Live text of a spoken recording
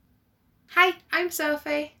Hi, I'm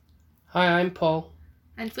Sophie. Hi, I'm Paul.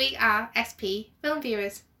 And we are SP Film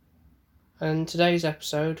Viewers. And today's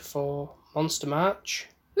episode for Monster March,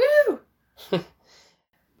 Woo!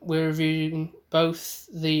 we're reviewing both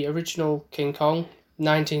the original King Kong,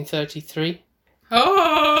 1933,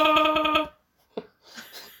 Oh!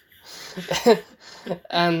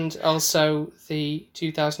 and also the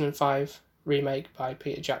 2005 remake by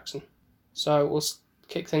Peter Jackson. So we'll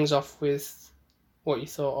kick things off with what you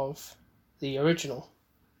thought of the original.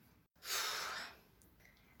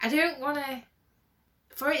 I don't want to...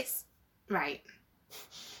 Right.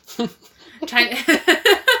 I'm trying to...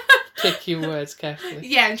 Pick your words carefully.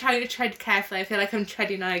 Yeah, I'm trying to tread carefully. I feel like I'm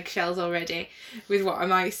treading on eggshells already with what I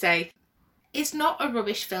might say. It's not a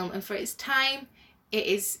rubbish film, and for its time, it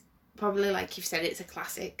is probably, like you've said, it's a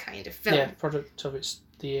classic kind of film. Yeah, product of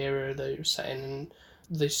the era that it was set in, and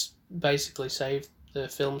this basically saved the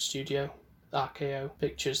film studio, RKO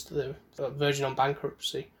Pictures, the version on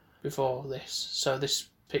bankruptcy before this. So this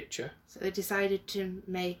picture. So they decided to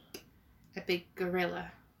make a big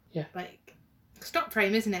gorilla. Yeah. Like, stop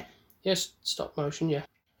frame, isn't it? Yes, stop motion, yeah.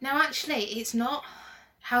 Now, actually, it's not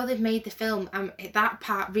how they've made the film. That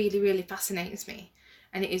part really, really fascinates me.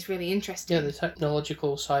 And it is really interesting. Yeah, the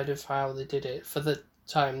technological side of how they did it. For the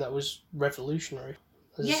time, that was revolutionary.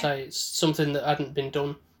 As I say, it's something that hadn't been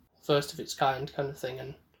done, first of its kind of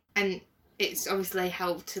thing. And it's obviously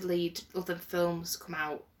helped to lead other films come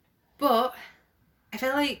out. But I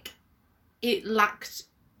feel like it lacked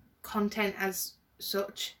content as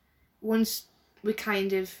such. Once we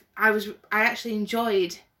I actually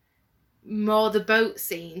enjoyed more the boat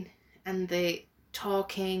scene and the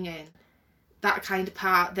talking and that kind of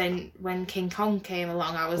part than when King Kong came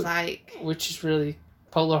along. I was like... Which is really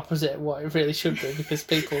polar opposite of what it really should be, because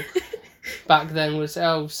people back then would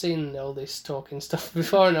say, we've seen all this talking stuff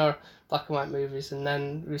before in our black and white movies, and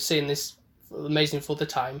then we've seen this amazing for the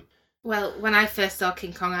time. Well, when I first saw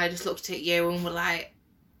King Kong, I just looked at you and were like,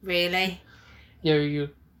 really? Yeah, you're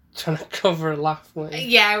trying to cover a laugh, weren't you?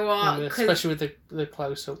 Yeah, what? Especially with the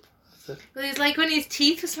close-up. Well, it's like when his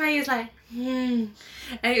teeth were smiling, he was like, And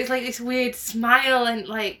it was like this weird smile, and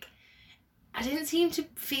like, I didn't seem to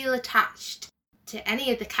feel attached to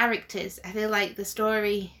any of the characters. I feel like the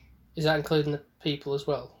story... Is that including the people as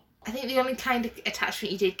well? I think the only kind of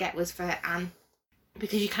attachment you did get was for Anne,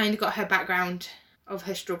 because you kind of got her background of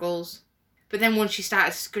her struggles. But then once she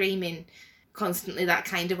started screaming constantly, that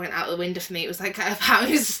kind of went out the window for me. It was like, I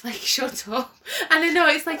was just like, shut up. And I know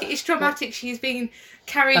it's like, it's dramatic. She's being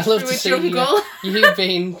carried through a jungle. You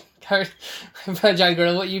being carried by a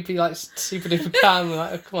jungle, what you'd be like super duper calm,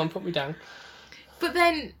 like, oh, come on, put me down. But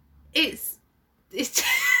then it's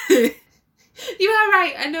you are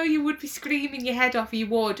right. I know you would be screaming your head off, you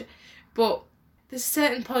would. But there's a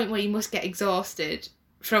certain point where you must get exhausted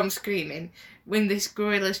from screaming when this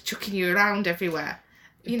gorilla's chucking you around everywhere.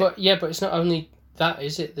 But it's not only that,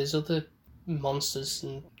 is it? There's other monsters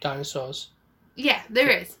and dinosaurs. Yeah, there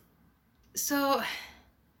is. So,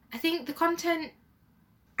 I think the content...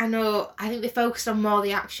 I think they focused on more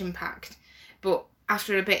the action-packed, but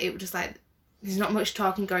after a bit it was just like, there's not much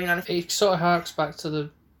talking going on. It sort of harks back to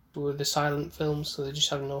the silent films, so they just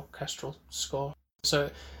had an orchestral score.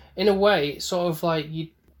 So, in a way, it's sort of like you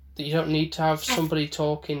don't need to have somebody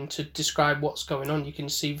talking to describe what's going on. You can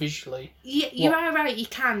see visually. Yeah, you are right, you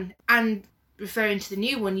can. And referring to the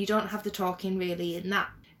new one, you don't have the talking really in that.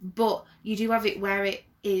 But you do have it where it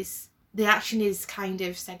is... The action is kind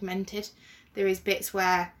of segmented. There is bits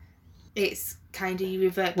where it's kind of... You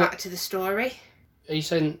revert back to the story. Are you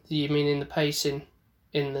saying you mean in the pacing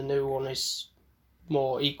in the new one is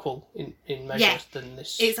more equal in measures than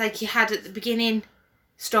this? It's like you had at the beginning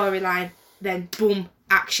storyline, then boom,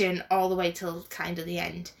 action all the way till kind of the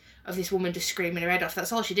end of this woman just screaming her head off.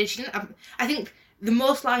 That's all she did. She didn't have, I think the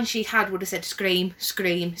most lines she had would have said scream,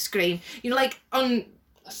 scream, scream. You know, like on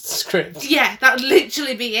script. Yeah, that would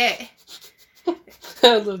literally be it.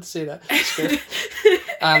 I'd love to see that.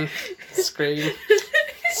 Scream. Scream.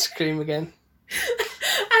 Scream again.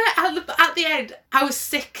 And at the end, I was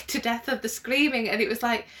sick to death of the screaming, and it was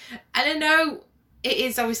like, and I know it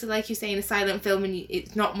is obviously, like you say, in a silent film, and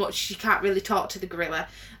it's not much, you can't really talk to the gorilla.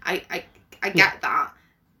 I get that.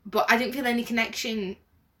 But I didn't feel any connection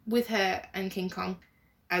with her and King Kong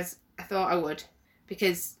as I thought I would.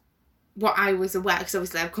 Because what I was aware, because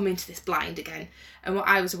obviously I've come into this blind again, and what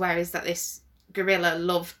I was aware is that this gorilla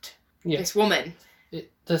loved this woman.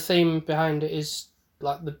 The theme behind it is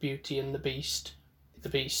like the beauty and the beast. The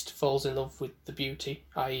beast falls in love with the beauty,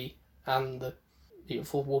 i.e. and the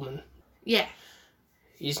beautiful woman. Yeah.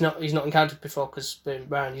 He's not encountered before because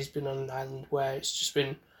Brown, he's been on an island where it's just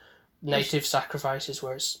been native sacrifices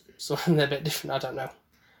where it's something a bit different. I don't know.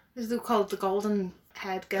 They're called the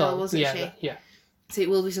golden-haired girl, wasn't she? Yeah. So it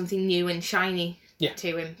will be something new and shiny Yeah.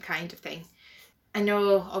 to him, kind of thing. I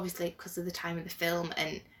know, obviously, because of the time of the film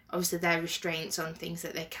and obviously their restraints on things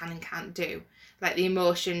that they can and can't do. Like the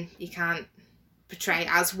emotion you can't portray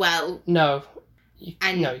as well. No, you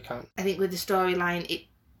can't. I think with the storyline,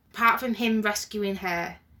 apart from him rescuing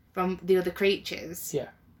her from the other creatures,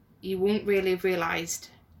 you won't really have realised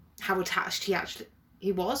how attached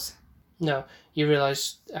he was. No, you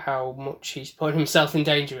realise how much he's putting himself in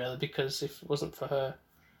danger, really, because if it wasn't for her...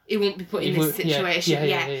 He wouldn't be put in this situation.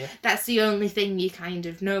 Yeah. That's the only thing you kind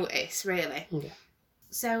of notice, really. Yeah.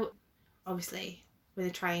 So, obviously, we're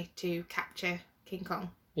trying to capture King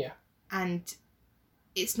Kong. Yeah. And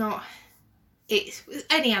it's not... It's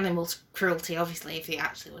any animal's cruelty, obviously, if it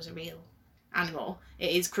actually was a real animal.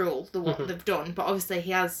 It is cruel, what they've done. But obviously,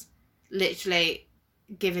 he has literally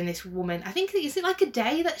given this woman... I think, is it like a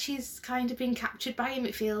day that she's kind of been captured by him,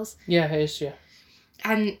 it feels? Yeah, it is, yeah.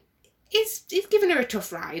 And... He's given her a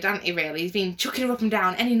tough ride, hasn't he, really? He's been chucking her up and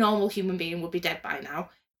down. Any normal human being would be dead by now.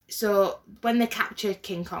 So when they capture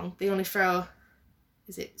King Kong, they only throw...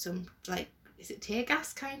 Is it tear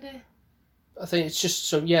gas, kind of? I think it's just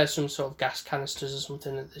some sort of gas canisters or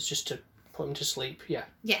something. It's just to put him to sleep, yeah.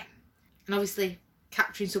 Yeah. And obviously,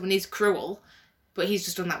 capturing someone is cruel, but he's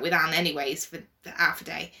just done that with Anne anyways for half a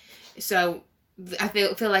day. So I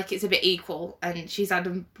feel like it's a bit equal, and she's had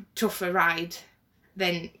a tougher ride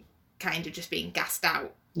than... kind of just being gassed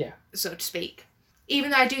out, so to speak. Even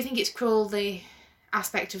though I do think it's cruel, the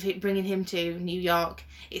aspect of bringing him to New York,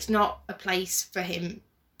 it's not a place for him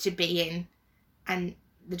to be in, and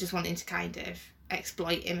they're just wanting to kind of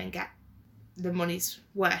exploit him and get the money's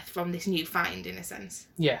worth from this new find, in a sense.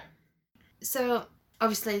 Yeah. So,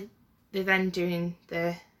 obviously, they're then doing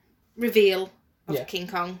the reveal of King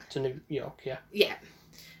Kong. To New York, yeah. Yeah.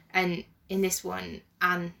 And in this one,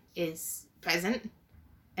 Anne is present.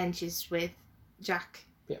 And she's with Jack.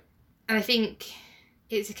 Yeah. And I think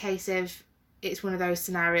it's a case of, it's one of those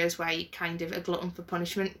scenarios where you kind of a glutton for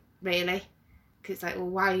punishment, really. Because it's like, well,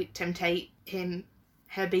 why temptate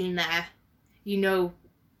her being there? You know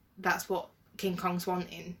that's what King Kong's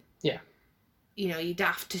wanting. Yeah. You know, you'd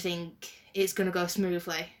have to think it's going to go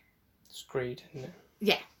smoothly. It's greed, isn't it?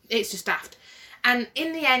 Yeah, it's just daft. And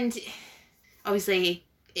in the end, obviously,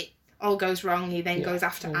 it all goes wrong. He then goes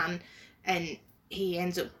after Anne, and he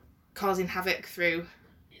ends up causing havoc through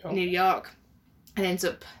New York, and ends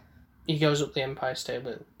up... He goes up the Empire State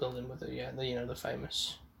Building with the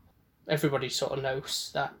famous... Everybody sort of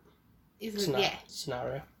knows that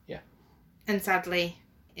scenario, yeah. And sadly,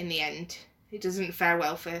 in the end, it doesn't fare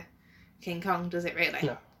well for King Kong, does it really?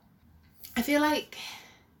 No. I feel like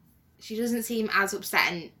she doesn't seem as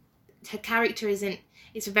upset, and her character isn't...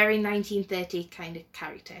 It's a very 1930 kind of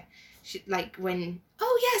character. She, like when,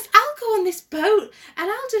 oh yes, I'll go on this boat and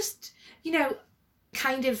I'll just,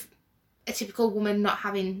 kind of a typical woman not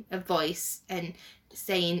having a voice and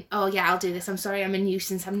saying, oh yeah, I'll do this, I'm sorry, I'm a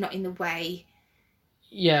nuisance, I'm not in the way.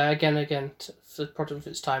 Yeah, again, for the product of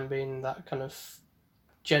its time being that kind of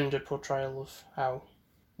gender portrayal of how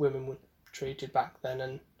women were treated back then,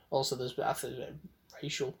 and also there's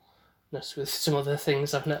racialness with some other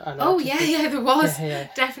things I know. Oh yeah, there was, yeah.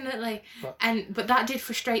 Definitely. But that did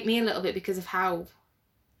frustrate me a little bit because of how,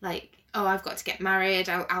 like, oh, I've got to get married,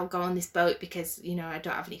 I'll go on this boat because, I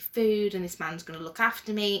don't have any food and this man's going to look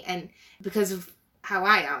after me, and because of how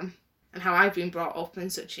I am and how I've been brought up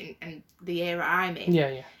and such, and the era I'm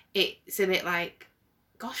in, it's a bit like,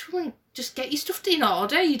 gosh, woman, just get your stuff in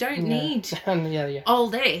order. You don't need all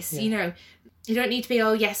this, you don't need to be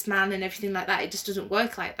all yes man and everything like that. It just doesn't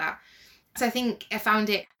work like that. So I think I found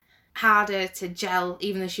it harder to gel,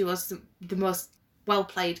 even though she was the most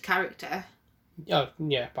well-played character. Oh,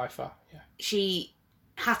 yeah, by far, yeah. She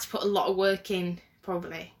had to put a lot of work in,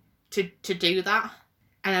 probably, to do that.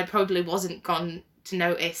 And I probably wasn't gone to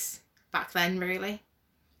notice back then, really.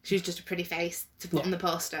 She was just a pretty face to put on the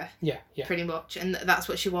poster. Yeah. Pretty much. And that's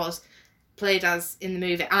what she was played as in the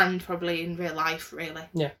movie and probably in real life, really.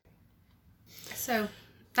 Yeah. So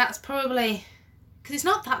that's probably... Because it's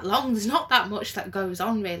not that long. There's not that much that goes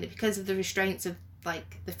on, really, because of the restraints of,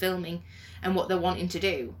 like, the filming and what they're wanting to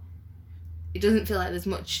do. It doesn't feel like there's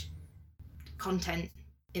much content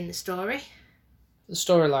in the story. The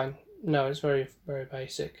storyline, no, it's very, very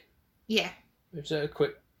basic. Yeah. It's a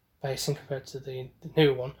quick pacing compared to the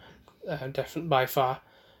new one, definitely by far.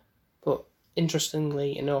 But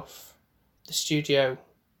interestingly enough, the studio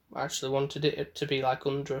actually wanted it to be like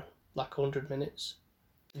 100 minutes.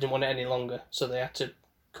 They didn't want it any longer, so they had to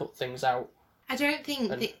cut things out. I don't think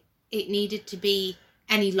that it needed to be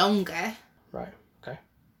any longer. Right. Okay.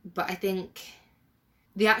 But I think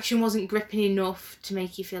the action wasn't gripping enough to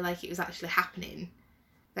make you feel like it was actually happening.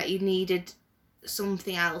 That you needed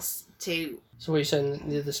something else to... So what you're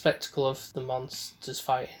saying, the spectacle of the monsters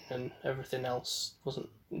fighting and everything else wasn't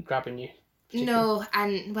grabbing you? No,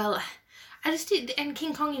 and, well, I just did... And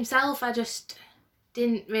King Kong himself, I just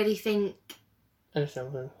didn't really think... Anything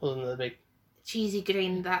other than the big... cheesy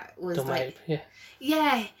grin that was dumb like... ape, yeah.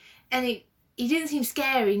 Yeah, and he didn't seem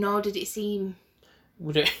scary, nor did it seem...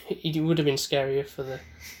 It would have been scarier for the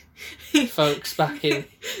folks back in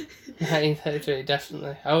 1933,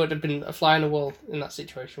 definitely. I would have been a fly on the wall in that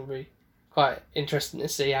situation. Would be quite interesting to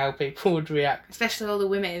see how people would react. Especially all the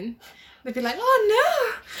women. They'd be like,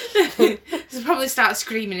 oh no! They'd probably start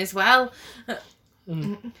screaming as well.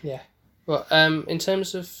 Yeah. But in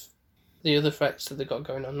terms of the other effects that they've got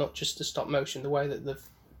going on, not just the stop motion, the way that they've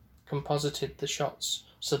composited the shots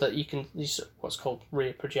so that you can use what's called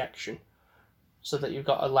rear projection. So that you've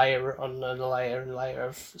got a layer on a layer and layer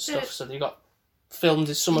of stuff. So you've got some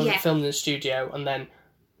of it filmed in the studio, and then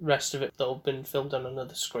the rest of it that'll been filmed on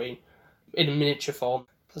another screen in a miniature form.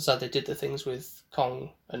 That's how they did the things with Kong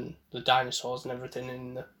and the dinosaurs and everything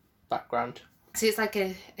in the background. So it's like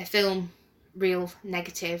a film reel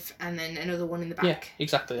negative and then another one in the back. Yeah,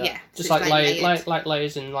 exactly that. Yeah, just so like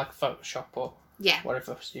layers in like Photoshop or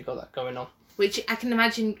whatever. So you've got that going on. Which I can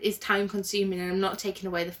imagine is time consuming, and I'm not taking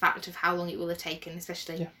away the fact of how long it will have taken,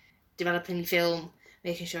 especially developing the film,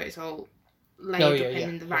 making sure it's all laid up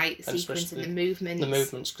in the right sequence and the movements. The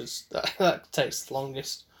movements, because that takes the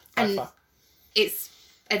longest by far. It's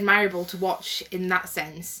admirable to watch in that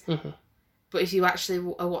sense, but if you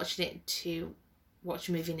actually are watching it to watch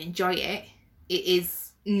a movie and enjoy it, it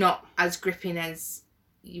is not as gripping as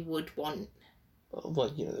you would want.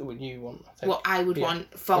 What you want, I think. What I would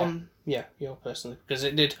want from... Yeah, your personally. Because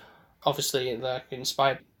it did, obviously, like,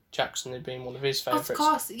 inspired Jackson had been one of his favourites. Of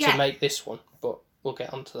course, yeah. To make this one, but we'll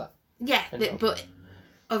get onto that. Yeah, but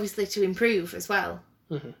obviously to improve as well.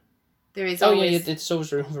 Mm-hmm. There is always... it's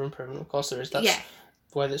always room for improvement, of course there is. That's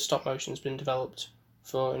the way that stop motion's been developed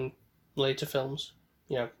for in later films.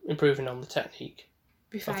 You know, improving on the technique.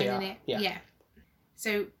 Refining of the it. art. Yeah.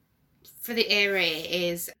 So, for the era it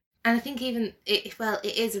is... And I think even, it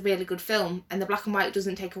is a really good film, and the black and white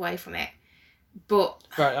doesn't take away from it. But...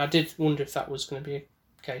 Right, I did wonder if that was going to be a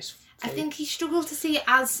case. I think he struggled to see it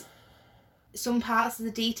as some parts of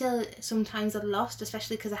the detail sometimes are lost,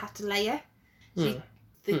 especially because I had to layer. So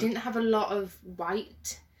they didn't have a lot of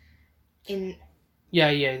white in...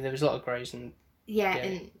 Yeah, there was a lot of greys and...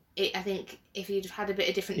 and I think if you'd had a bit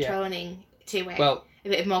of different toning to it, a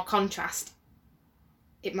bit of more contrast...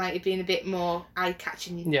 It might have been a bit more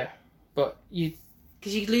eye-catching. Yeah, but you...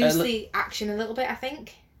 Because you lose the action a little bit, I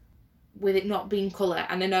think, with it not being colour.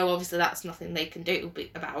 And I know, obviously, that's nothing they can do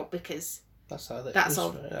about, because... That's how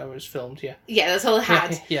it was filmed, yeah. Yeah, that's all it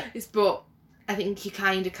had. Yeah. But I think you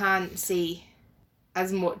kind of can't see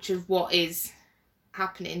as much of what is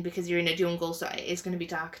happening, because you're in a jungle, so it is going to be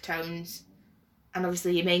darker tones. And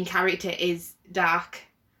obviously your main character is dark,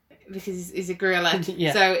 because he's a gorilla.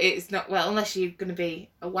 So it's not, well, unless you're going to be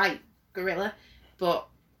a white gorilla, but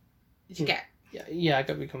did you get... Yeah, I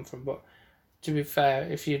get where you come from, but to be fair,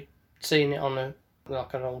 if you'd seen it on an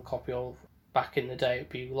old copy or back in the day, it'd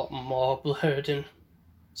be a lot more blurred and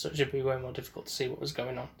so it should be way more difficult to see what was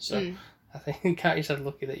going on. So I think Kat, you said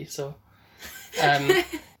lucky that you saw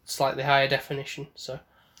slightly higher definition, so...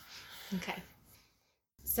 Okay.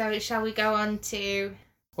 So shall we go on to...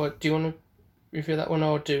 What, do you want to review that one,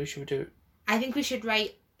 or should we do it? I think we should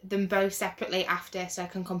rate them both separately after, so I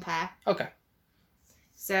can compare. Okay.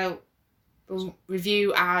 So we'll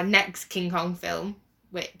review our next King Kong film,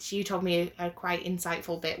 which you told me a quite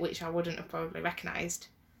insightful bit, which I wouldn't have probably recognised.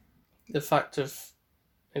 The fact of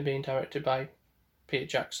it being directed by Peter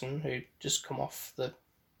Jackson, who'd just come off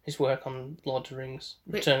his work on Lord of the Rings,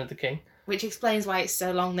 Return of the King. Which explains why it's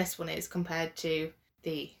so long, this one is, compared to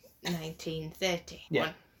the 1930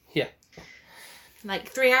 one. Yeah. Like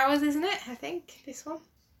 3 hours, isn't it? I think, this one.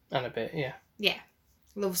 And a bit, yeah. Yeah.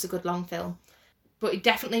 Loves a good long film. But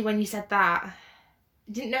definitely when you said that,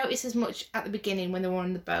 I didn't notice as much at the beginning when they were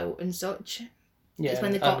on the boat and such. Yeah. It's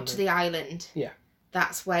when they got to the island. Yeah.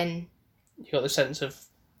 That's when... You got the sense of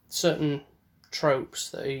certain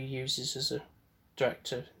tropes that he uses as a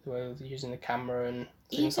director, the way of using the camera and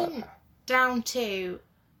things like that. Down to,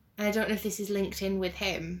 and I don't know if this is linked in with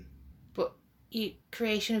him, but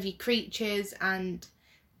creation of your creatures and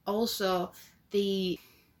also the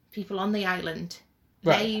people on the island.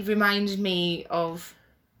 Right. They reminded me of...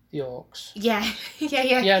 The orcs. Yeah.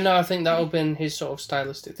 Yeah. Yeah, no, I think that'll be his sort of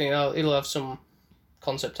stylistic thing. It'll have some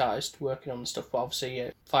concept artist working on the stuff, but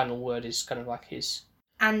obviously, final word is kind of like his.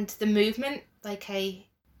 And the movement,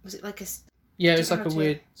 was it like a... Yeah, it's like a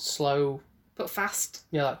weird, slow... But fast.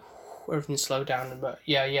 Yeah, like, everything's slowed down, but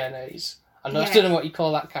no, it's... I Yeah. don't know what you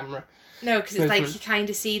call that camera. No, because it's like you kind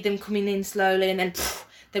of see them coming in slowly and then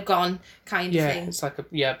they're gone, kind of thing. Yeah, it's like a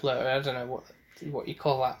blur. I don't know what you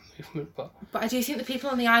call that movement, but I do think the people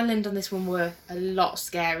on the island on this one were a lot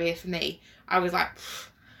scarier for me. I was like,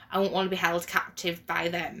 I wouldn't want to be held captive by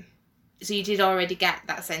them. So you did already get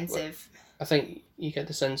that sense of... I think you get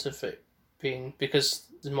the sense of it being, because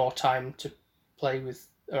there's more time to play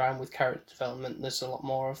around with character development, there's a lot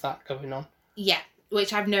more of that going on. Yeah,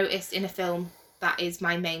 which I've noticed in a film, that is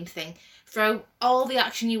my main thing. Throw all the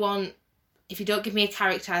action you want. If you don't give me a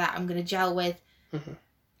character that I'm going to gel with,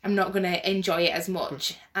 I'm not going to enjoy it as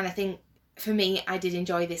much. And I think, for me, I did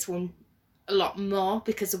enjoy this one a lot more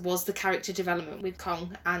because there was the character development with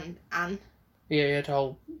Kong and Anne. Yeah, you had a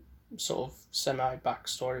whole sort of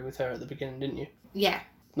semi-backstory with her at the beginning, didn't you? Yeah.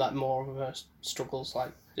 Like more of her struggles,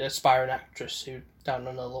 like the aspiring actress who down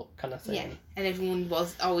on her luck kind of thing. Yeah, and everyone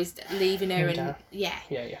was always leaving her and... Yeah.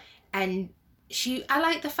 Yeah. And I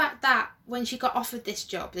like the fact that when she got offered this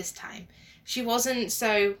job this time, she wasn't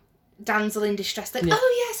so damsel in distress, like,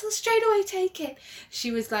 oh yes, I'll straight away take it.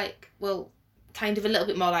 She was like, well, kind of a little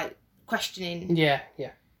bit more like questioning. Yeah.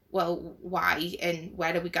 Well, why and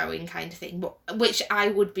where are we going, kind of thing, but which I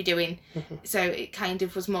would be doing. So it kind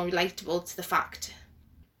of was more relatable to the fact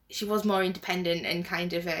she was more independent and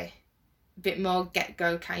kind of a bit more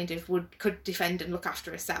get-go, kind of could defend and look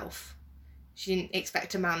after herself. She didn't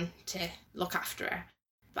expect a man to look after her.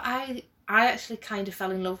 But I actually kind of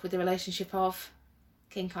fell in love with the relationship of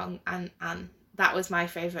King Kong and Anne. That was my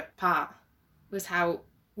favourite part, was how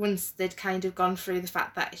once they'd kind of gone through the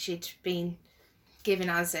fact that she'd been given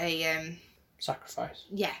as a... sacrifice.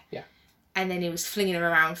 Yeah. Yeah. And then he was flinging her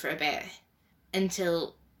around for a bit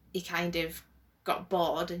until he kind of got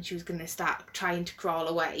bored and she was going to start trying to crawl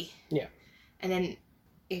away. Yeah. And then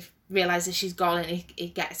he realises she's gone and he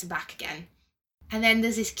gets her back again. And then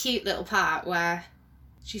there's this cute little part where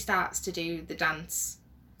she starts to do the dance.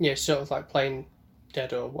 Yeah, sort of like playing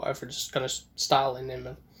dead or whatever, just kind of styling him.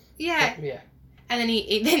 And, yeah. And then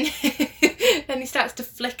then he starts to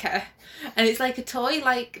flicker, and it's like a toy.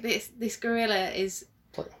 Like this gorilla is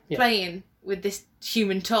playing with this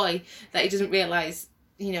human toy that he doesn't realise,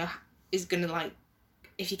 is gonna, like,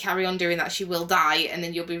 if you carry on doing that, she will die, and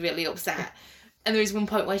then you'll be really upset. And there is one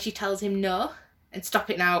point where she tells him no and stop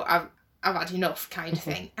it now. I've had enough, kind of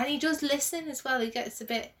thing. And he does listen as well. He gets a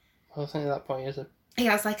bit... Well, I think at that point he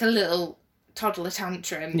has like a little toddler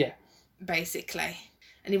tantrum. Yeah. Basically.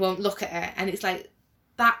 And he won't look at her. And it's like,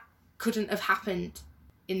 that couldn't have happened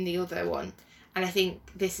in the other one. And I think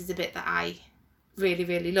this is a bit that I really,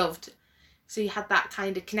 really loved. So you had that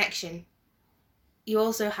kind of connection. You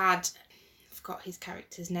also had... I forgot his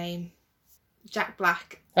character's name. Jack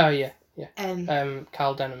Black. Oh, yeah.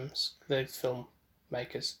 Carl Denham's, the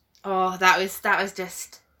filmmakers. Oh, that was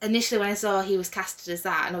just... Initially when I saw he was casted as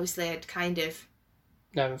that, and obviously I'd kind of...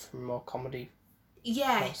 Known for more comedy.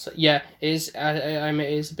 Yeah. Also. Yeah, it is, it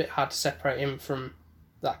is a bit hard to separate him from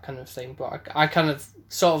that kind of thing, but I kind of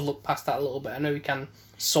sort of look past that a little bit. I know he can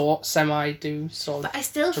semi-do sort of... But I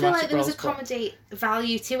still feel like there was a comedy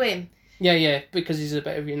value to him. Yeah, because he's a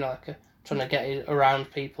bit of, like trying to get it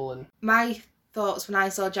around people. And my thoughts when I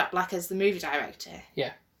saw Jack Black as the movie director...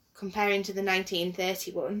 Yeah. Comparing to the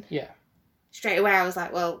 1931... Yeah. Straight away I was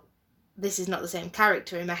like, well, this is not the same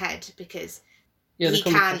character in my head, because he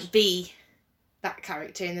can't be that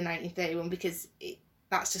character in the 1931, because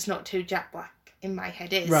that's just not who Jack Black in my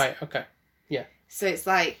head is. Right, okay. Yeah. So it's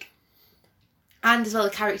like... And as well,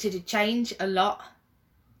 the character did change a lot.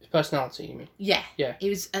 His personality, you mean? Yeah. Yeah. He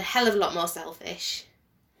was a hell of a lot more selfish.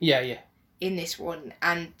 Yeah. In this one,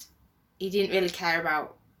 and he didn't really care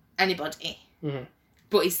about anybody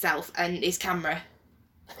but himself and his camera.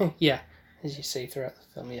 Yeah. As you see throughout the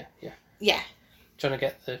film, yeah. Yeah. Trying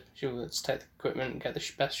to let's take the equipment and get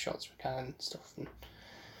the best shots we can and stuff. And...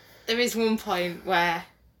 There is one point where,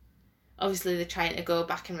 obviously, they're trying to go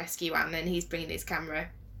back and rescue Anne, and he's bringing his camera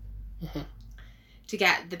to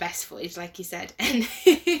get the best footage, like you said. And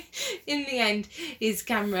in the end, his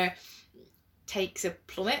camera takes a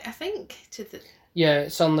plummet, I think, to the... Yeah,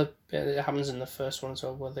 it's on the... It happens in the first one as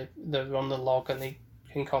well, where they're on the log and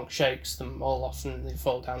King Kong shakes them all off and they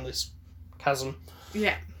fall down this chasm.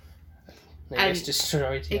 Yeah. And it gets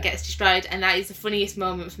destroyed. Yeah. It gets destroyed, and that is the funniest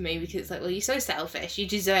moment for me, because it's like, well, you're so selfish, you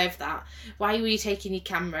deserve that. Why were you taking your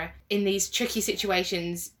camera in these tricky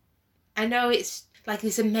situations? I know it's like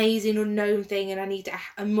this amazing unknown thing and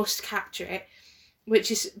I must capture it,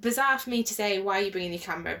 which is bizarre for me to say, why are you bringing your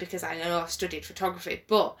camera? Because I know I've studied photography.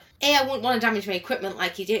 But A, I wouldn't want to damage my equipment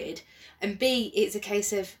like he did. And B, it's a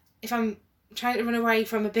case of, if I'm trying to run away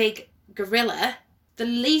from a big gorilla, the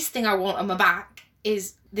least thing I want on my back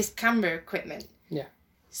is this camera equipment. Yeah.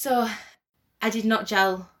 So I did not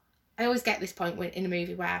gel. I always get this point in a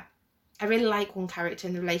movie where I really like one character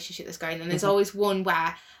and the relationship that's going on. There's always one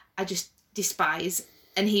where I just despise,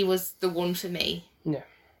 and he was the one for me. Yeah.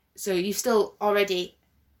 So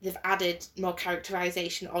they've added more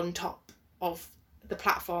characterisation on top of the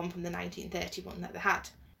platform from the 1931 that they had.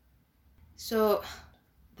 So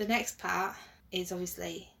the next part is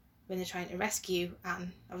obviously when they're trying to rescue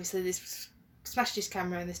Anne. Obviously they've smashed his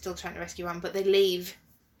camera and they're still trying to rescue Anne, but they leave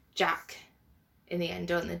Jack in the end,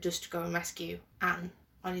 don't they, just to go and rescue Anne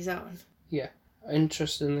on his own. Yeah.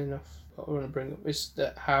 Interestingly enough, what I want to bring up is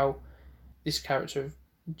that how this character of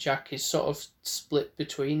Jack is sort of split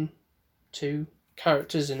between two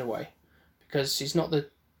characters in a way, because he's not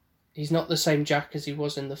the same Jack as he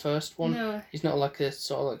was in the first one. No. He's not like a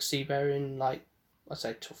sort of like seafaring, like, I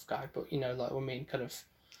say tough guy, but you know, like, I mean, kind of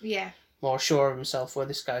more sure of himself, where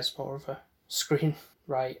this guy's more of a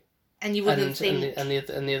screenwriter. And you wouldn't think... And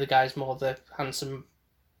the other guy's more the handsome...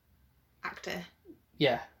 actor.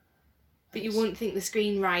 Yeah. But you wouldn't think the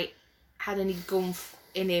screenwriter had any gumph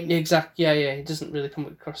in him. Yeah, exactly. Yeah. He doesn't really come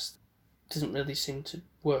across... doesn't really seem to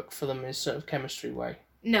work for them in a sort of chemistry way.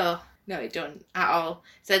 No, it don't at all.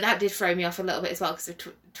 So that did throw me off a little bit as well, because they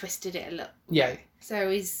twisted it a little. Yeah. So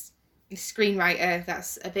he's a screenwriter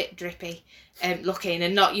that's a bit drippy looking,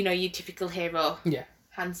 and not, your typical hero,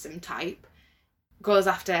 handsome type, goes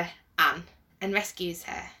after Anne and rescues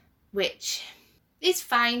her, which is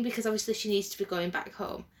fine because obviously she needs to be going back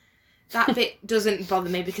home. That bit doesn't bother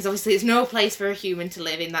me because obviously it's no place for a human to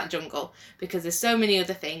live in that jungle, because there's so many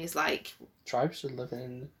other things like... Tribes are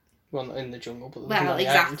living not in the jungle, but... Well,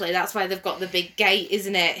 exactly. End. That's why they've got the big gate,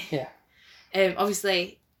 isn't it? Yeah.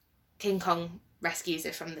 Obviously, King Kong rescues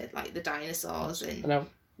it from the dinosaurs. And I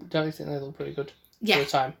don't you think they look pretty good for the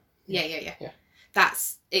time? Yeah.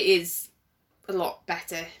 It is a lot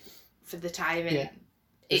better for the time. And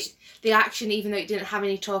the action, even though it didn't have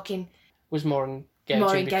any talking... was more engaging.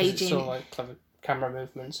 Because it's sort of like clever camera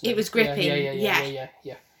movements. It was gripping. Yeah.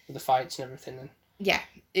 With the fights and everything. And... Yeah,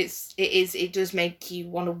 it does make you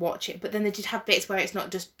want to watch it. But then they did have bits where it's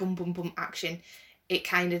not just boom, boom, boom action. It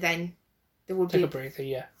kind of then... There would Take a breather,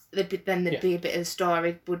 yeah. There'd be a bit of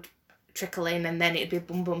story would trickle in, and then it'd be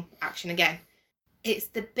boom, boom action again. It's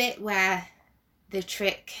the bit where they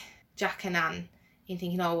trick Jack and Anne in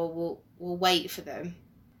thinking, oh, well, we'll wait for them.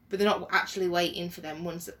 But they're not actually waiting for them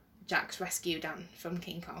once Jack's rescued Anne from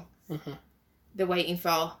King Kong. Mm-hmm. They're waiting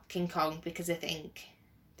for King Kong because they think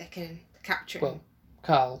they can capture him. Well,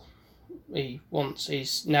 Carl,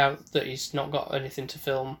 now that he's not got anything to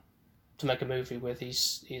film to make a movie with,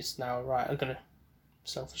 he's now, right, I'm going to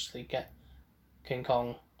selfishly get King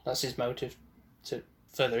Kong. That's his motive to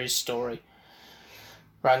further his story.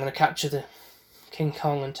 Right, I'm going to capture the King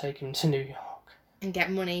Kong and take him to New York. And get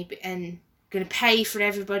money and going to pay for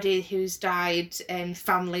everybody who's died and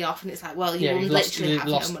family off. And it's like, well, you literally have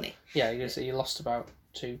no money. Yeah, he lost about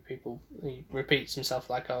 2 people. He repeats himself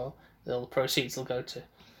like, oh, the proceeds will go to...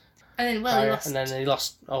 And then, and then he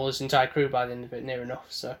lost all his entire crew by the end of it, near enough,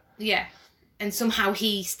 so... Yeah, and somehow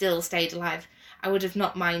he still stayed alive. I would have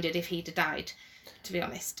not minded if he'd have died, to be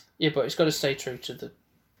honest. Yeah, but it's got to stay true to the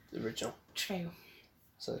original. True.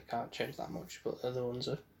 So they can't change that much, but the other ones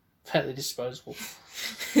are fairly disposable.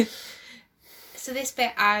 So this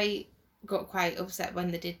bit, I got quite upset when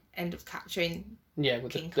they did end up capturing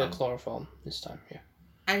with the chloroform this time, yeah.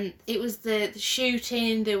 And it was the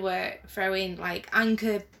shooting, they were throwing,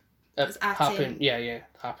 anchor at harpoon, him. Yeah,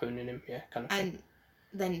 harpooning him, yeah, kind of thing. And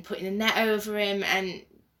then putting a net over him, and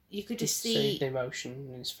you could just see... the emotion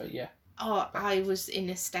in his face, yeah. Oh, I was in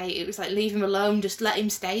a state, it was like, leave him alone, just let him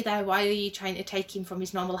stay there. Why are you trying to take him from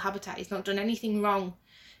his normal habitat? He's not done anything wrong.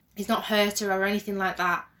 He's not hurt her or anything like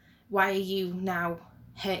that. Why are you now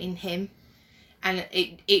hurting him? And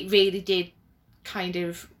it really did kind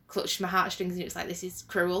of clutch my heartstrings, and it was like, this is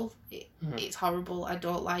cruel. It's horrible. I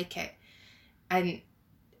don't like it. And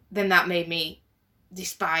then that made me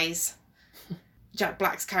despise Jack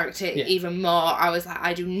Black's character even more. I was like,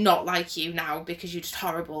 I do not like you now because you're just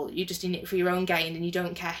horrible. You're just in it for your own gain, and you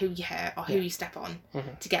don't care who you hurt or who you step on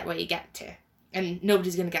to get where you get to. And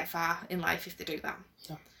nobody's going to get far in life if they do that.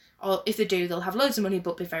 No. Or if they do, they'll have loads of money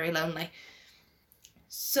but be very lonely.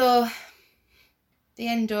 So they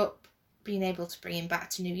end up being able to bring him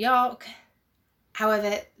back to New York.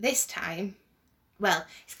 However, this time, well,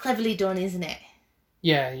 it's cleverly done, isn't it?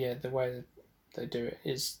 Yeah, the way they do it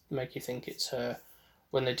is make you think it's her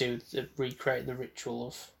when they do recreate the ritual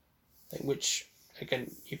of, which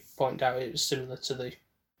again you point out it was similar to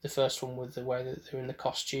the first one with the way that they're in the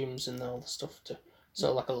costumes and all the stuff, to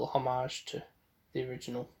sort of like a little homage to the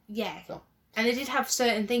original. Yeah, film. And they did have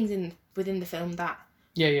certain things within the film that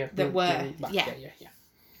were.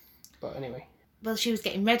 But anyway. Well, she was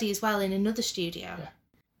getting ready as well in another studio. Yeah.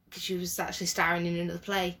 Because she was actually starring in another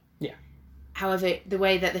play. Yeah. However, the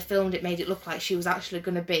way that they filmed it made it look like she was actually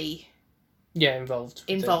going to be... Yeah, involved.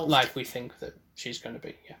 Like we think that she's going to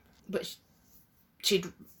be, yeah. But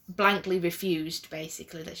she'd blankly refused,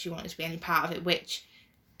 basically, that she wanted to be any part of it, which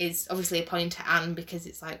is obviously a point to Anne, because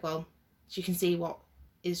it's like, well, she can see what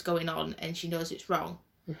is going on and she knows it's wrong.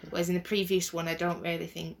 Mm-hmm. Whereas in the previous one, I don't really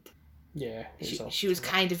think... Yeah. She was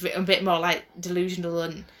kind of a bit more, like, delusional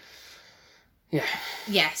and... Yeah.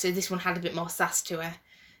 Yeah, so this one had a bit more sass to her.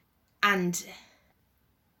 And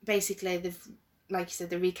basically, they've, like you said,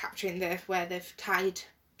 they're recapturing where they've tied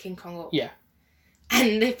King Kong up. Yeah.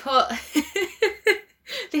 And they put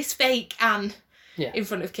this fake Anne yeah. in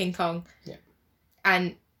front of King Kong. Yeah.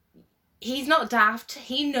 And he's not daft.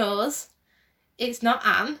 He knows it's not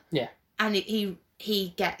Anne. Yeah. And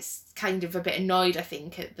he gets kind of a bit annoyed, I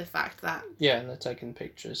think, at the fact that... Yeah, and they're taking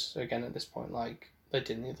pictures again at this point, like they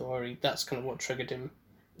did in the other one. That's kind of what triggered him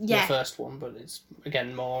in the first one, but it's,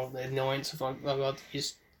 again, more the annoyance of, like, oh God,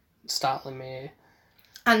 he's startling me.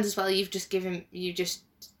 And as well, you just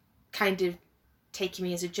kind of taking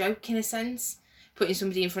me as a joke, in a sense, putting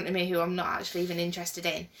somebody in front of me who I'm not actually even interested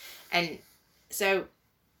in. And so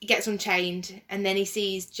he gets unchained, and then he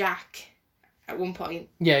sees Jack at one point.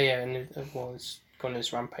 Yeah, and he's gone on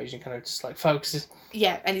his rampage and kind of just like focuses.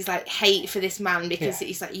 Yeah, and he's like, hate for this man because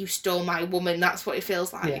he's like, you stole my woman. That's what it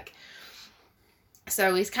feels like. Yeah.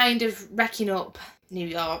 So he's kind of wrecking up New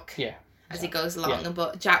York as he goes along,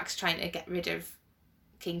 but Jack's trying to get rid of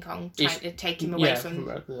King Kong, trying to take him away from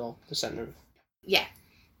the centre. Yeah.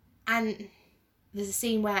 And there's a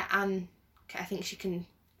scene where Anne, I think she can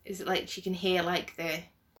hear like the...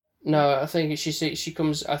 No, I think she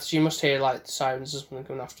comes. She must hear like the sirens or something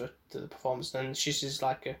coming after the performance. And then she sees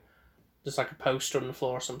there's like a poster on the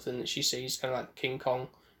floor or something that she sees, kind of like King Kong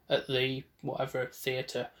at the whatever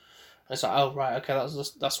theatre. And it's like, oh right, okay,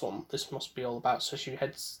 that's what this must be all about. So she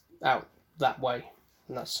heads out that way,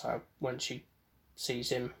 and that's how when she sees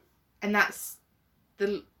him. And that's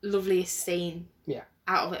the loveliest scene. Yeah.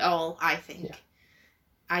 Out of it all, I think. Yeah.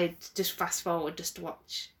 I'd just fast forward just to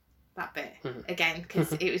watch that bit again,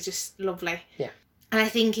 because it was just lovely. Yeah. And I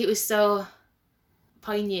think it was so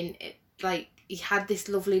poignant. Like, he had this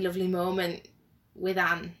lovely, lovely moment with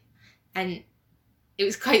Anne, and it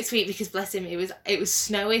was quite sweet because, bless him, it was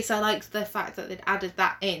snowy, so I liked the fact that they'd added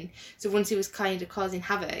that in. So once he was kind of causing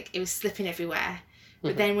havoc, it was slipping everywhere.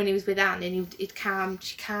 But then when he was with Anne, and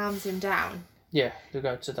she calms him down. Yeah, they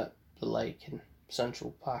go to the lake in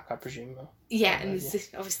Central Park, I presume. Yeah, and there's this,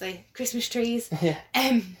 obviously Christmas trees. Yeah.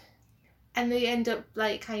 And they end up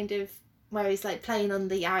like kind of where he's like playing on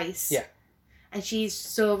the ice. Yeah. And she's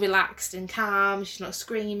so relaxed and calm. She's not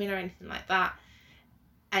screaming or anything like that.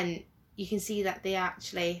 And you can see that they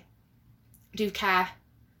actually do care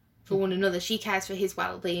for one another. She cares for his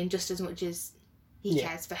well-being just as much as he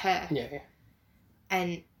cares for her. Yeah.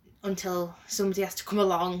 And until somebody has to come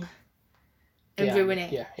along and ruin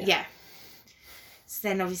it. Yeah. So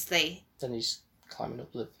then obviously... Then he's climbing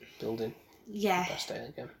up the building. Yeah. Best day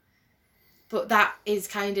again. But that is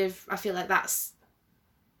kind of... I feel like that's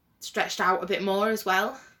stretched out a bit more as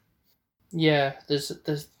well. Yeah, there's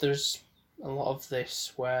a lot of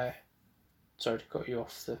this where... Sorry to cut you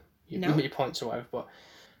off your points or whatever, but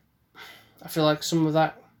I feel like some of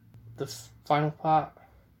that, the final part,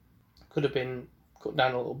 could have been cut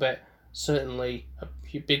down a little bit. Certainly a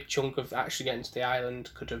big chunk of actually getting to the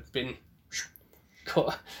island could have been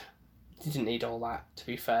cut. You didn't need all that, to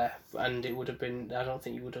be fair, and it would have been, I don't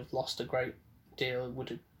think you would have lost a great deal. It would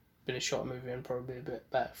have been a short movie and probably a bit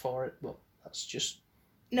better for it, but that's just...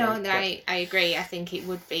 I agree. I think it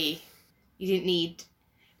would be, you didn't need,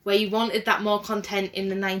 where you wanted that more content in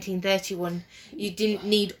the 1931, you didn't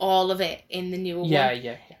need all of it in the newer one.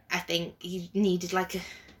 Yeah. I think you needed like a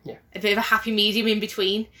bit of a happy medium in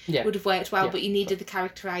between. Would have worked well, but you needed the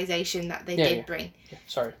characterisation that they did bring. Yeah,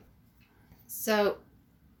 sorry. So,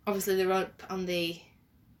 obviously they're up on the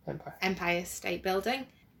Empire State Building,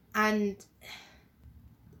 and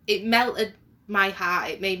it melted my heart.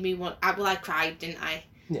 It made me want... I cried, didn't I?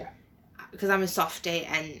 Yeah. Because I'm a softie,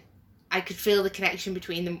 and I could feel the connection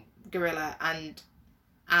between the gorilla and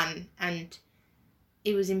Anne, and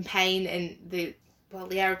he was in pain, and the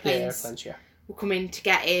aeroplanes were coming to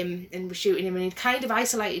get him and were shooting him, and he'd kind of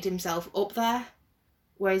isolated himself up there,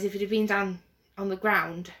 whereas if it had been down on the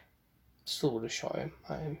ground. Still would have shot him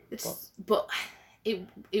at him. But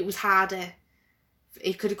it was harder.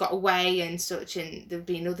 It could have got away and such, and there'd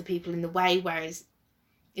been other people in the way, whereas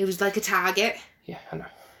it was like a target. Yeah, I know.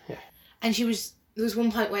 Yeah. And there was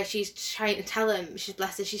one point where she's trying to tell him,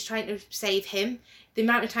 bless her, she's trying to save him. The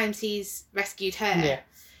amount of times he's rescued her,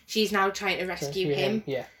 she's now trying to rescue him.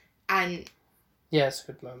 Yeah. And yeah, it's a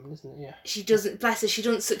good moment, isn't it? Yeah. She doesn't, bless her, she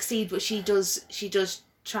doesn't succeed, but she does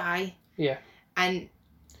try. Yeah. And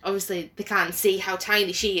obviously they can't see how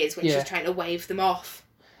tiny she is when she's trying to wave them off.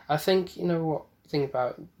 I think, you know what, think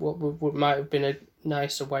about what might have been a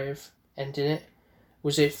nicer way of ending it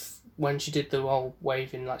was if when she did the whole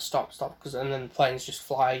waving, like stop, and then the planes just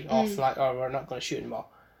fly off, like, oh, we're not going to shoot anymore.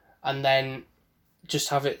 And then just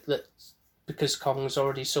have it that because Kong's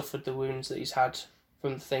already suffered the wounds that he's had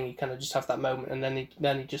from the thing, you kind of just have that moment, and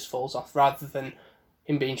then he just falls off, rather than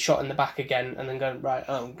him being shot in the back again and then going, right,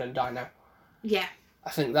 oh, I'm going to die now. Yeah. I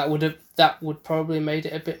think that would probably made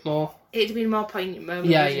it a bit more. It'd have been a more poignant moment,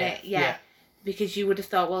 wouldn't it? Yeah. Because you would have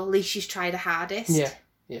thought, well, at least she's tried her hardest. Yeah.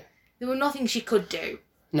 There was nothing she could do.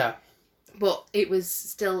 No. But it was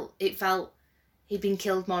still, it felt he'd been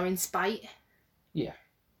killed more in spite. Yeah.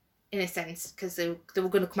 In a sense, because they were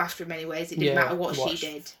going to come after him anyways. It didn't matter what she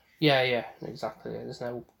did. Yeah, exactly. There's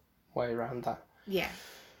no way around that. Yeah.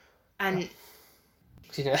 And...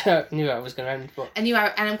 I knew how it was going to end, but... and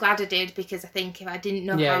I'm glad I did, because I think if I didn't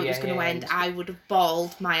know how it was going to end, I would have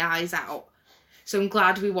bawled my eyes out. So I'm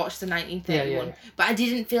glad we watched the 1931. Yeah. But I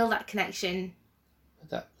didn't feel that connection...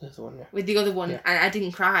 with the other one, and I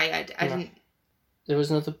didn't cry. I didn't... There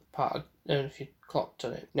was another part, I don't know if you clocked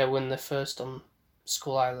on it, when they're first on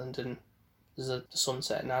Skull Island and there's the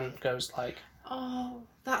sunset and Anne goes like... Oh,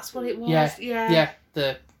 that's what it was. Yeah,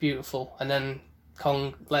 they're beautiful. And then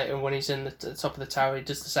Kong, later when he's in the top of the tower, he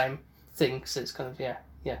does the same thing, so it's kind of,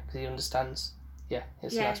 because he understands. Yeah,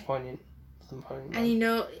 it's a nice poignant.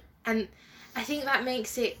 And and I think that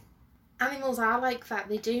makes it... Animals are like that.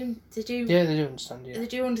 They do. Yeah, they do understand. Yeah, they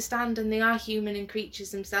do understand, and they are human and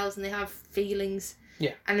creatures themselves, and they have feelings.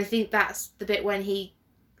 Yeah, and I think that's the bit when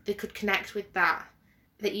they could connect with that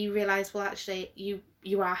you realise, well, actually,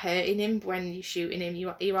 you are hurting him when you're shooting him.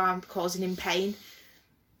 You are causing him pain,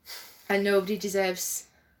 and nobody deserves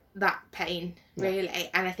that pain,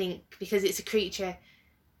 really. And I think because it's a creature,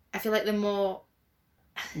 I feel like they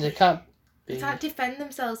can't. They can't defend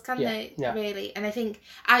themselves, can they? Yeah. Really. And I think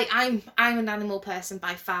I'm an animal person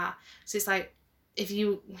by far. So it's like,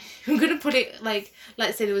 I'm gonna put it like,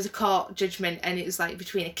 let's say there was a court judgment and it was like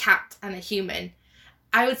between a cat and a human,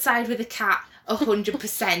 I would side with the cat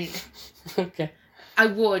 100%. Okay. I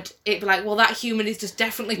would. It'd be like, well, that human is just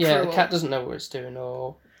definitely cruel. Yeah, the cat doesn't know what it's doing,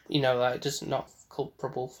 or just not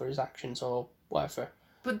culpable for his actions or whatever.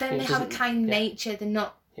 But then they have a kind nature. They're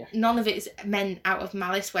not. Yeah. None of it is meant out of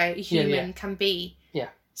malice, where a human can be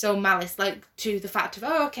so malice, like to the fact of,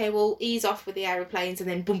 oh, okay, well, ease off with the aeroplanes and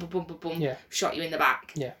then boom, boom, boom, boom, boom, shot you in the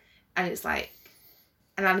back. Yeah. And it's like,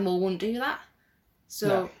 an animal wouldn't do that.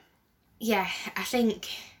 So, I think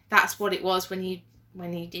that's what it was when he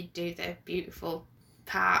did do the beautiful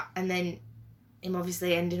part, and then him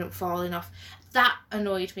obviously ending up falling off. That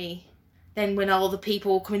annoyed me. Then when all the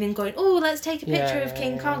people were coming in going, oh, let's take a picture of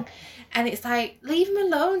King Kong. And it's like, leave him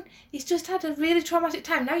alone. He's just had a really traumatic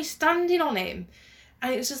time. Now he's standing on him.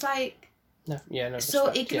 And it was just like... No so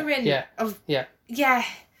respect. ignorant. Yeah.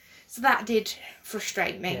 So that did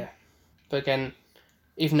frustrate me. Yeah. But again,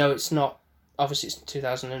 even though it's not... Obviously it's a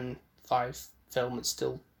 2005 film, it's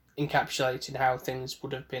still encapsulating how things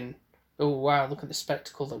would have been. Oh, wow, look at the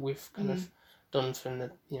spectacle that we've kind of done from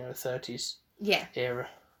the 30s era.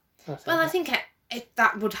 I think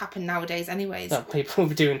that would happen nowadays anyways. No, people would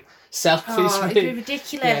be doing selfies. Oh, it'd be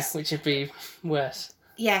ridiculous. Yeah, which would be worse.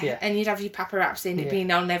 Yeah, and you'd have your paparazzi and it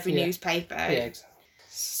being on every newspaper. Yeah, exactly.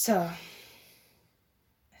 So, I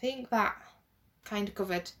think that kind of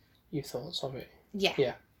covered... your thoughts of it. Yeah.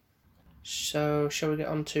 Yeah. So, shall we get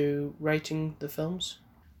on to rating the films?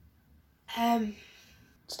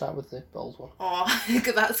 Start with the bold one. Oh,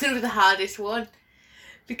 that's going to be the hardest one.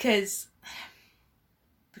 Because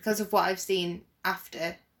of what I've seen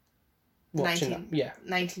after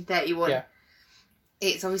 1931,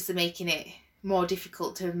 it's obviously making it more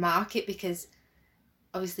difficult to mark it, because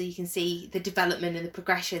obviously you can see the development and the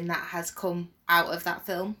progression that has come out of that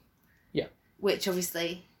film. Yeah. Which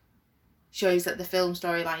obviously shows that the film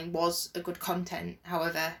storyline was a good content.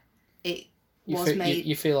 However,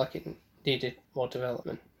 you feel like it needed more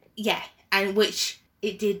development. Yeah, and which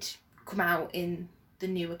it did come out in the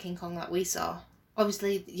newer King Kong that we saw.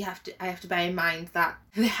 Obviously, I have to bear in mind that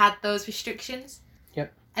they had those restrictions.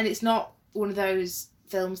 Yep. And it's not one of those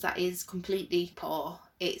films that is completely poor.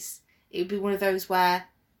 It would be one of those where,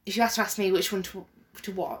 if you had to ask me which one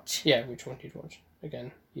to watch... Yeah, which one you'd watch?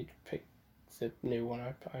 Again, you'd pick the new one,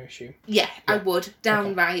 I assume. Yeah, I Yeah. would.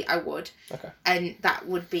 Downright, I would. Okay. And that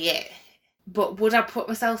would be it. But would I put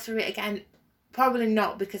myself through it again? Probably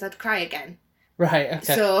not, because I'd cry again. Right,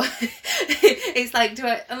 okay. So, it's like,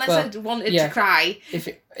 unless I wanted to cry...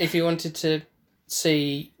 If you wanted to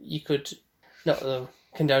see, you could... Not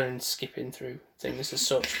condoning skipping through things as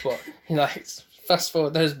such, but, fast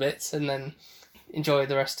forward those bits and then enjoy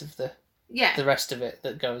the rest of the rest of it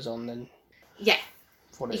that goes on, then... Yeah.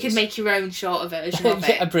 You could make your own shorter version of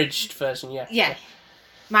it. Abridged version, yeah. Yeah.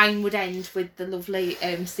 Mine would end with the lovely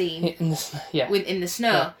scene in the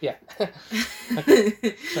snow. Yeah. Okay.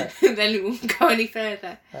 Right. Then it won't go any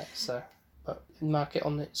further. Right, so, but mark it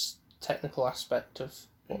on its technical aspect of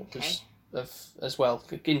what was as well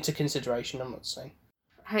into consideration. I'm not saying.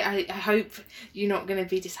 I hope you're not going to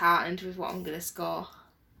be disheartened with what I'm going to score.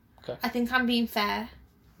 Okay. I think I'm being fair.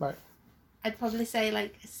 Right. I'd probably say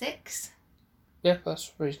like a 6. Yeah,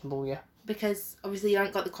 that's reasonable, yeah. Because obviously you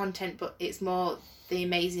haven't got the content, but it's more the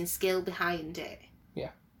amazing skill behind it. Yeah.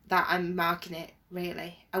 That I'm marking it,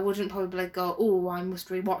 really. I wouldn't probably go, oh, I must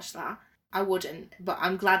rewatch that. I wouldn't. But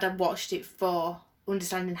I'm glad I watched it for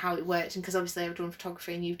understanding how it worked. And because obviously I've done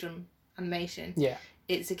photography and you've done animation. Yeah.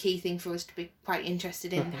 It's a key thing for us to be quite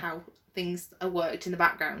interested in how things are worked in the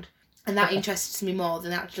background. And that interests me more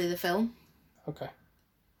than actually the film. Okay.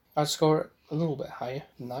 I'd score it a little bit higher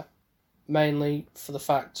than that. Mainly for the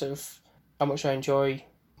fact of how much I enjoy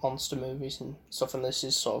monster movies and stuff, and this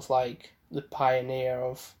is sort of like the pioneer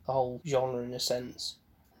of the whole genre in a sense.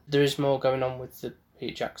 There is more going on with the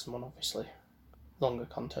Peter Jackson one, obviously. Longer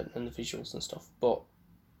content and the visuals and stuff, but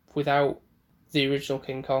without the original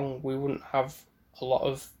King Kong, we wouldn't have a lot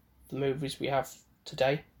of the movies we have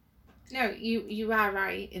today. No, you are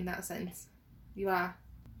right in that sense. You are.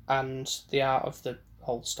 And the art of the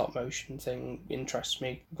whole stop motion thing interests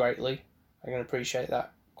me greatly. I can appreciate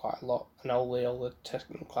that quite a lot, and all the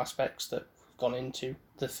technical aspects that have gone into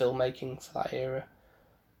the filmmaking for that era.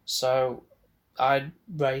 So I'd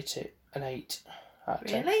rate it an 8 out of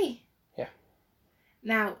 10. Really? Yeah.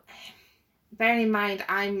 Now, bearing in mind,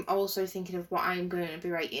 I'm also thinking of what I'm going to be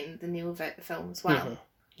rating the newer film as well.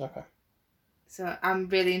 Mm-hmm. Okay. So I'm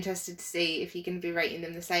really interested to see if you're going to be rating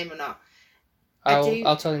them the same or not.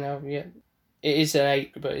 I'll tell you now, yeah. It is an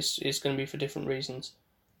 8, but it's going to be for different reasons.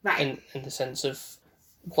 Right. In the sense of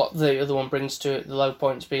what the other one brings to it, the low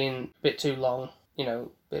points being a bit too long, a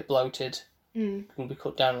bit bloated, can be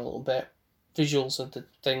cut down a little bit. Visuals of the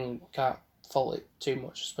thing, can't fault it too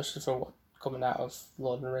much, especially for what coming out of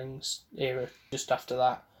Lord of the Rings era. Just after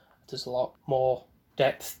that, there's a lot more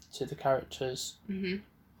depth to the characters,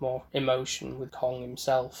 more emotion with Kong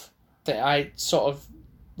himself. I sort of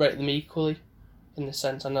rate them equally, in the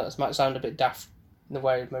sense, I know this might sound a bit daft in the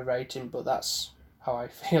way of my rating, but that's how I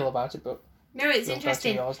feel about it. But no, it's we'll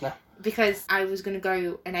interesting go to yours now. Because I was going to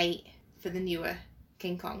go an 8 for the newer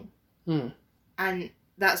King Kong, and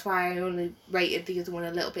that's why I only rated the other one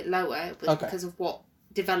a little bit lower, was because of what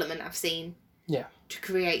development I've seen to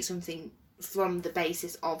create something from the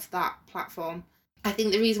basis of that platform. I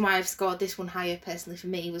think the reason why I've scored this one higher personally for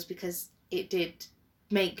me was because it did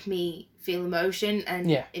make me feel emotion,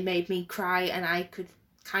 and it made me cry, and I could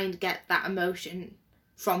kind of get that emotion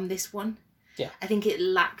from this one. Yeah. I think it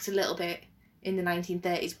lacked a little bit in the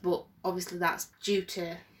 1930s, but obviously that's due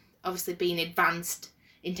to obviously being advanced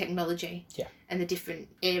in technology and the different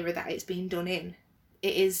era that it's being done in.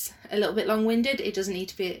 It is a little bit long-winded. It doesn't need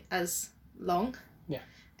to be as long. Yeah.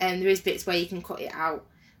 And there is bits where you can cut it out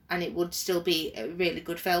and it would still be a really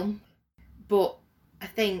good film. But I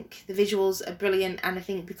think the visuals are brilliant, and I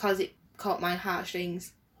think because it caught my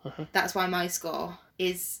heartstrings, that's why my score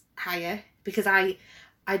is higher, because I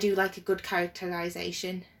do like a good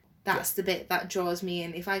characterisation. That's the bit that draws me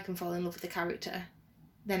in. If I can fall in love with the character,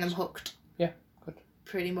 then I'm hooked. Yeah, good.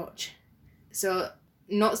 Pretty much. So,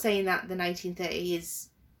 not saying that the 1930 is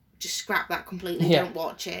just scrap that completely, don't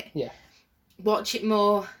watch it. Yeah. Watch it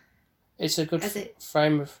more. It's a good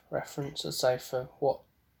frame of reference, I'd say, for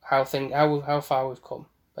how far we've come,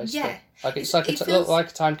 basically. Yeah. Like it's like like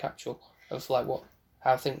a time capsule of like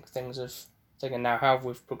how things have and now how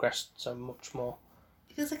we've progressed so much more.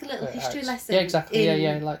 It feels like a little history lesson. Yeah, exactly.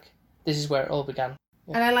 Yeah, like this is where it all began.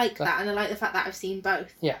 Yeah. And I like that, and I like the fact that I've seen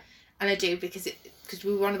both. Yeah. And I do, because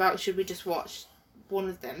we were on about should we just watch one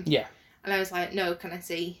of them. Yeah. And I was like, no, can I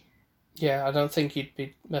see? Yeah, I don't think you'd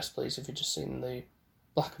be best pleased if you'd just seen the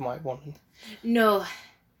black and white one. No,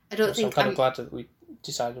 I don't think. I'm kind of glad that we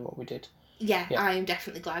decided what we did. Yeah, I am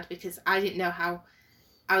definitely glad, because I didn't know how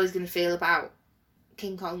I was going to feel about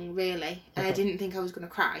King Kong, really. And I didn't think I was going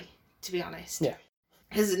to cry, to be honest. Yeah.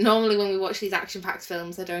 Because normally when we watch these action-packed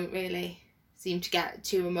films, I don't really seem to get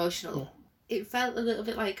too emotional. Yeah. It felt a little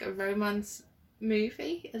bit like a romance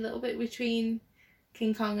movie, a little bit between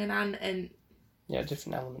King Kong and Ant, and... Yeah,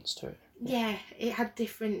 different elements to it. Yeah, it had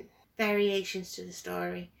different variations to the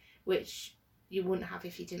story, which you wouldn't have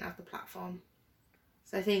if you didn't have the platform.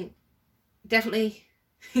 So I think definitely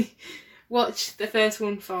watch the first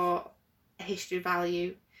one for history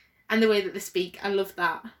value, and the way that they speak. I love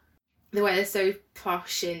that. The way they're so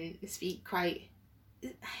posh and speak quite...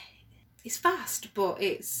 It's fast, but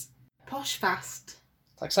it's posh fast.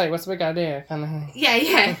 Like, say, what's the big idea? Kind of. Yeah.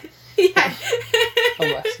 Yeah.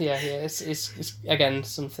 Yeah. It's again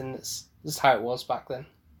something that's how it was back then.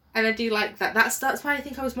 And I do like that. That's why I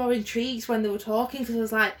think I was more intrigued when they were talking, because I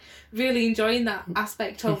was like really enjoying that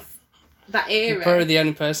aspect of that era. You're probably the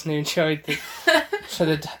only person who enjoyed the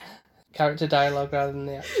character dialogue rather than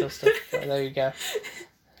the actual stuff. But there you go.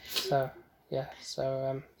 So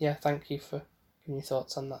thank you for giving your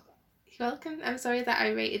thoughts on that. You're welcome. I'm sorry that I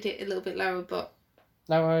rated it a little bit lower, but...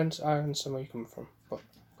 No, I understand where you're coming from.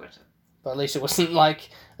 Good. But at least it wasn't like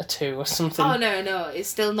a 2 or something. Oh, no. It's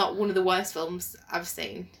still not one of the worst films I've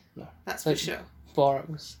seen. No. That's for sure. Borat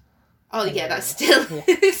was... Oh, yeah, that's still...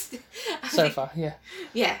 Yeah. So far, yeah.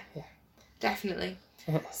 Yeah. Definitely.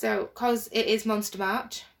 So, because it is Monster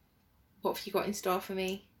March, what have you got in store for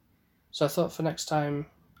me? So I thought for next time,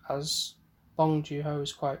 as Bong Joon-ho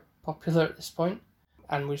is quite popular at this point,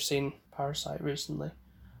 and we've seen Parasite recently,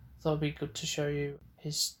 I thought it'd be good to show you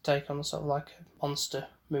his take on sort of like a monster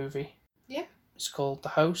movie. Yeah. It's called The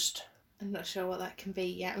Host. I'm not sure what that can be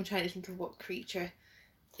yet. I'm trying to think of what creature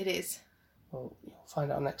it is. Well, you'll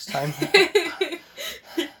find out next time.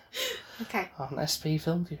 Okay. On SP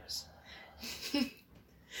Film Viewers.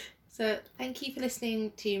 So, thank you for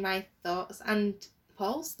listening to my thoughts and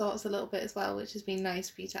Paul's thoughts a little bit as well, which has been nice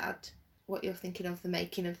for you to add what you're thinking of the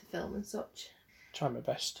making of the film and such. Try my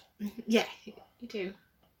best. Yeah, you do.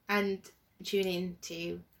 And tune in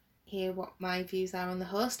to hear what my views are on The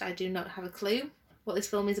Host. I do not have a clue what this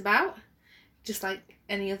film is about. Just like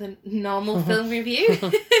any other normal film review.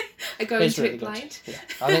 I go into really it blind. Yeah.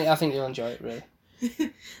 I think you'll enjoy it, really.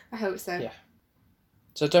 I hope so. Yeah.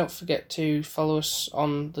 So don't forget to follow us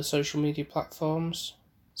on the social media platforms.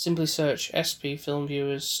 Simply search SP Film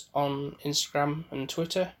Viewers on Instagram and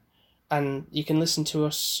Twitter. And you can listen to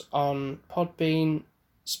us on Podbean,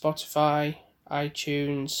 Spotify,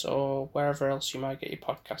 iTunes, or wherever else you might get your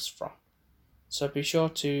podcasts from. So be sure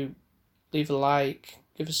to leave a like,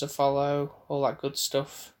 give us a follow, all that good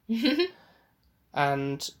stuff.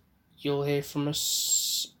 And you'll hear from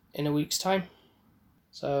us in a week's time.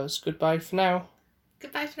 So it's goodbye for now.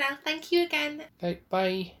 Goodbye for now. Thank you again. Okay,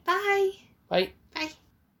 bye. Bye. Bye. Bye.